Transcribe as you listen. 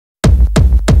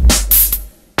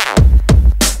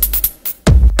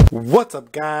What's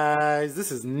up, guys?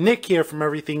 This is Nick here from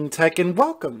Everything Tech, and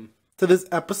welcome to this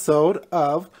episode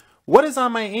of what is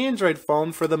on my Android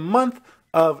phone for the month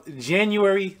of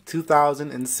January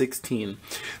 2016.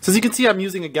 So as you can see, I'm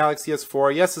using a Galaxy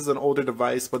S4. Yes, it's an older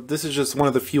device, but this is just one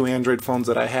of the few Android phones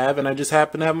that I have, and I just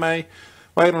happen to have my,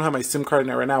 well, I don't have my SIM card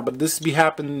in it right now, but this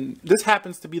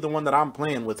happens to be the one that I'm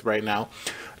playing with right now.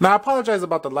 Now, I apologize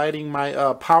about the lighting.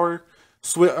 My power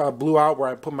blew out where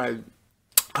I put my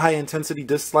high intensity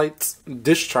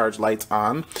discharge lights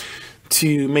on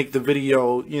to make the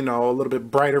video, you know, a little bit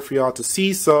brighter for y'all to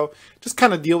see. So just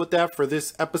kind of deal with that for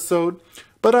this episode.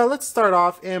 But let's start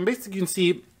off, and basically you can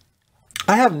see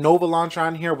I have Nova Launcher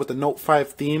on here with the Note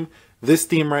 5 theme. This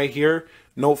theme right here,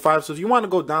 Note 5. So if you want to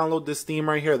go download this theme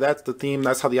right here, that's the theme.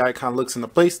 That's how the icon looks in the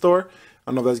Play Store.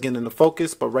 I know that's getting into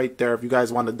focus, but right there, if you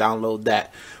guys want to download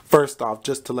that, first off,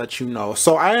 just to let you know.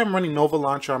 So I am running Nova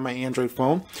Launcher on my Android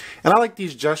phone, and I like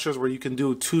these gestures where you can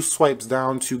do 2 swipes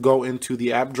down to go into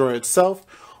the app drawer itself.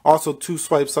 Also 2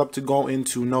 swipes up to go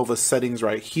into Nova settings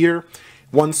right here.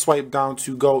 1 swipe down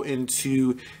to go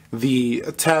into the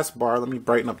taskbar. Let me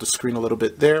brighten up the screen a little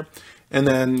bit there. And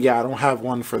then, yeah, I don't have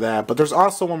one for that. But there's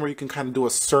also one where you can kind of do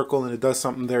a circle, and it does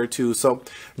something there too. So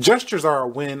gestures are a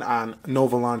win on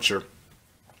Nova Launcher.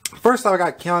 First off, I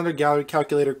got Calendar, Gallery,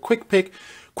 Calculator, Quick Pick.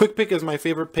 Quick Pick is my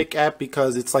favorite pick app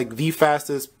because it's like the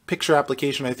fastest picture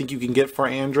application I think you can get for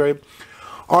Android.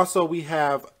 Also, we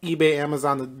have eBay,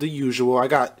 Amazon, the usual. I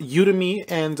got Udemy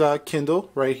and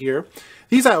Kindle right here.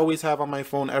 These I always have on my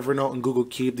phone, Evernote and Google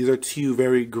Keep. These are 2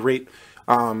 very great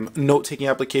note-taking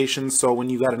applications. So when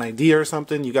you got an idea or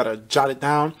something, you got to jot it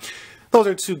down. Those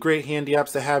are 2 great handy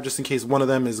apps to have just in case one of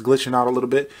them is glitching out a little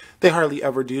bit. They hardly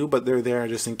ever do, but they're there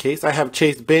just in case. I have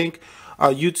Chase Bank,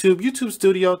 YouTube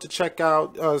Studio to check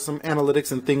out some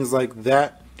analytics and things like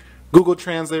that. Google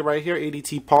Translate right here,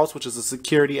 Adt Pulse, which is a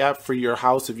security app for your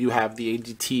house if you have the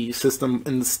Adt system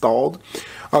installed.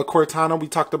 Cortana, we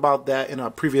talked about that in a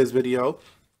previous video.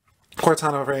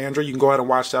 Cortana for Android, you can go ahead and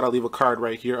watch that. I'll leave a card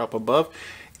right here up above.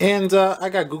 And I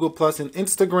got Google Plus and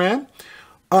Instagram.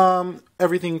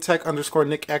 Everything Tech _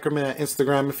 Nick Ackerman at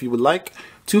Instagram if you would like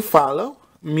to follow.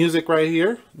 Music right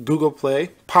here, Google Play,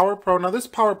 Power Pro. Now this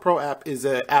Power Pro app is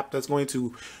an app that's going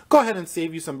to go ahead and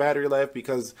save you some battery life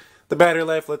because the battery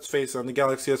life, let's face it, on the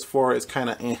Galaxy S4 is kind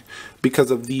of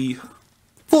because of the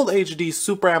full HD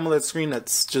Super AMOLED screen that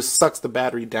just sucks the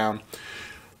battery down.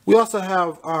 We also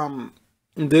have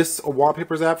this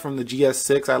Wallpapers app from the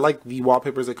GS6. I like the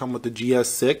wallpapers that come with the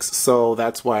GS6, so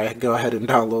that's why I go ahead and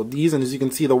download these. And as you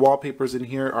can see, the wallpapers in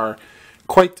here are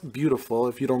quite beautiful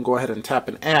if you don't go ahead and tap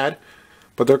an ad,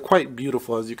 but they're quite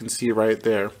beautiful as you can see right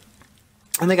there.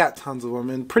 And they got tons of them,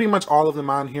 and pretty much all of them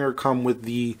on here come with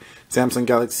the Samsung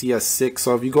Galaxy S6.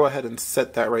 So if you go ahead and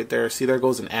set that right there, see there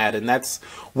goes an ad, and that's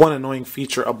one annoying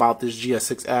feature about this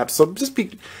GS6 app. So just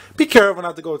be careful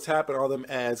not to go tapping all them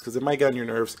ads because it might get on your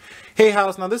nerves. Hey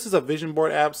House, now this is a vision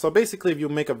board app. So basically if you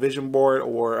make a vision board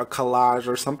or a collage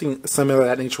or something similar to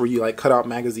that nature where you like cut out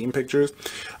magazine pictures,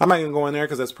 I'm not gonna go in there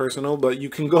because that's personal, but you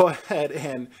can go ahead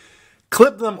and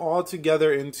clip them all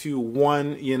together into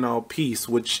one, you know, piece,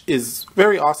 which is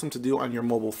very awesome to do on your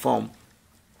mobile phone.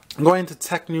 Going to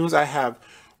tech news, I have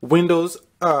Windows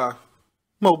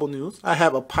mobile news. I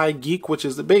have a Pi Geek, which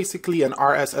is basically an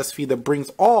RSS feed that brings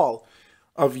all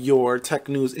of your tech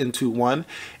news into one.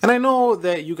 And I know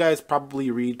that you guys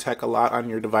probably read tech a lot on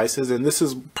your devices, and this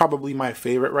is probably my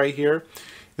favorite right here,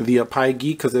 the Pi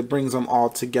Geek, because it brings them all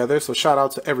together. So shout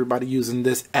out to everybody using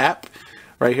this app.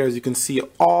 Right here, as you can see,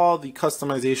 all the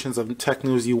customizations of tech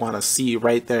news you want to see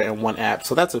right there in one app.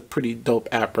 So that's a pretty dope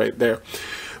app right there.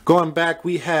 Going back,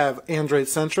 we have Android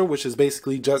Central, which is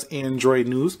basically just Android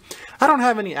news. I don't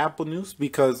have any Apple news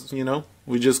because, you know,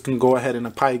 we just can go ahead in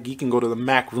a Pi Geek and go to the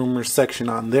Mac rumors section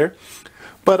on there.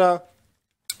 But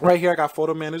right here, I got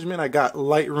photo management. I got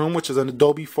Lightroom, which is an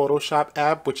Adobe Photoshop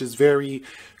app, which is very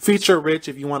feature rich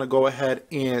if you want to go ahead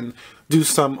and do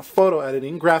some photo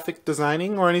editing, graphic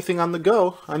designing, or anything on the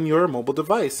go on your mobile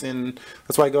device. And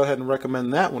that's why I go ahead and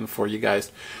recommend that one for you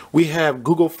guys. We have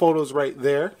Google Photos right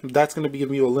there. That's going to be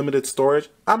giving you a limited storage.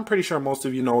 I'm pretty sure most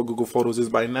of you know what Google Photos is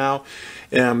by now.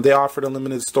 They offered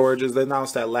unlimited storages. They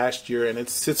announced that last year, and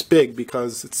it's big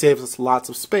because it saves us lots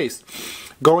of space.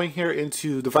 Going here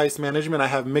into device management, I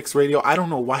have mixed radio. I don't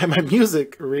know why my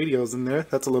music radio's in there.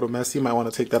 That's a little messy. You might want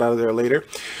to take that out of there later.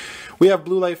 We have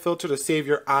blue light filter to save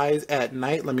your eyes at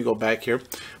night. Let me go back here.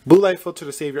 Blue light filter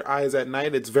to save your eyes at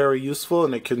night. It's very useful,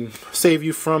 and it can save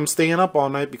you from staying up all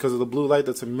night because of the blue light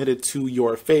that's emitted to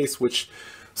your face, which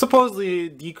supposedly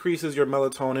decreases your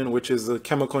melatonin, which is a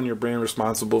chemical in your brain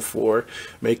responsible for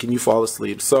making you fall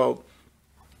asleep. So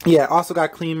Yeah, also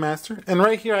got Clean Master. And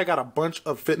right here I got a bunch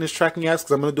of fitness tracking apps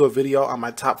because I'm going to do a video on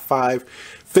my top 5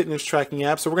 fitness tracking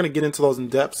apps. So we're going to get into those in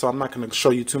depth, so I'm not going to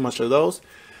show you too much of those.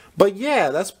 But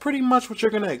yeah, that's pretty much what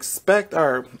you're going to expect.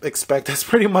 That's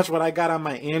pretty much what I got on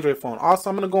my Android phone. Also,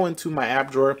 I'm going to go into my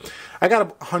app drawer. I got a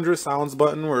 100 sounds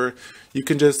button where you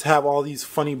can just have all these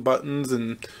funny buttons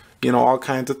and, you know, all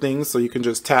kinds of things. So you can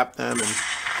just tap them and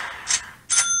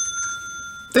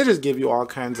they just give you all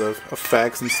kinds of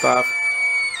effects and stuff.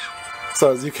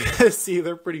 So as you can see,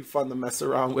 they're pretty fun to mess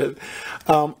around with.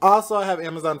 Also, I have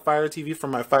Amazon Fire TV for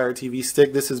my Fire TV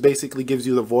stick. This is basically gives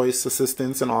you the voice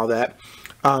assistance and all that.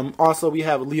 Also, we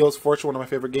have Leo's Fortune, one of my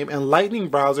favorite games. And Lightning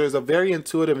Browser is a very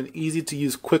intuitive and easy to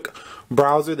use quick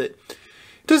browser that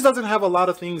just doesn't have a lot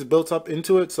of things built up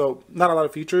into it. So not a lot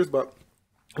of features, but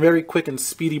very quick and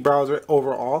speedy browser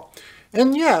overall.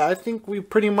 And yeah, I think we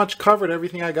pretty much covered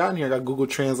everything I got in here. I got Google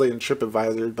Translate and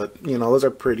TripAdvisor, but you know, those are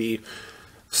pretty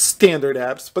standard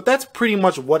apps. But that's pretty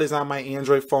much what is on my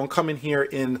Android phone, coming here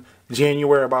in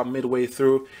January, about midway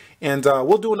through. And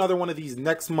we'll do another one of these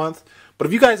next month. But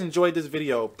if you guys enjoyed this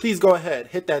video, please go ahead,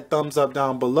 hit that thumbs up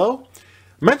down below.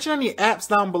 Mention any apps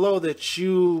down below that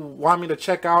you want me to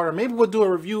check out, or maybe we'll do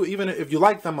a review. Even if you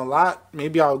like them a lot,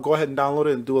 maybe I'll go ahead and download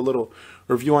it and do a little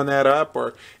review on that app.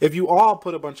 Or if you all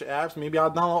put a bunch of apps, maybe I'll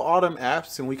download all them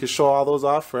apps and we can show all those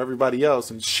off for everybody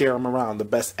else and share them around, the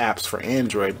best apps for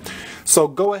Android. So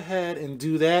go ahead and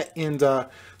do that, and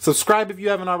subscribe if you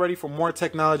haven't already for more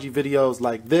technology videos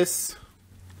like this,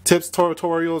 tips,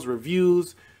 tutorials,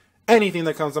 reviews, anything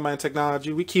that comes to mind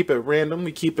technology. We keep it random,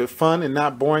 we keep it fun and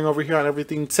not boring over here on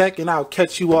Everything Tech, and I'll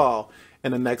catch you all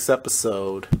in the next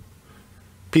episode.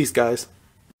 Peace, guys.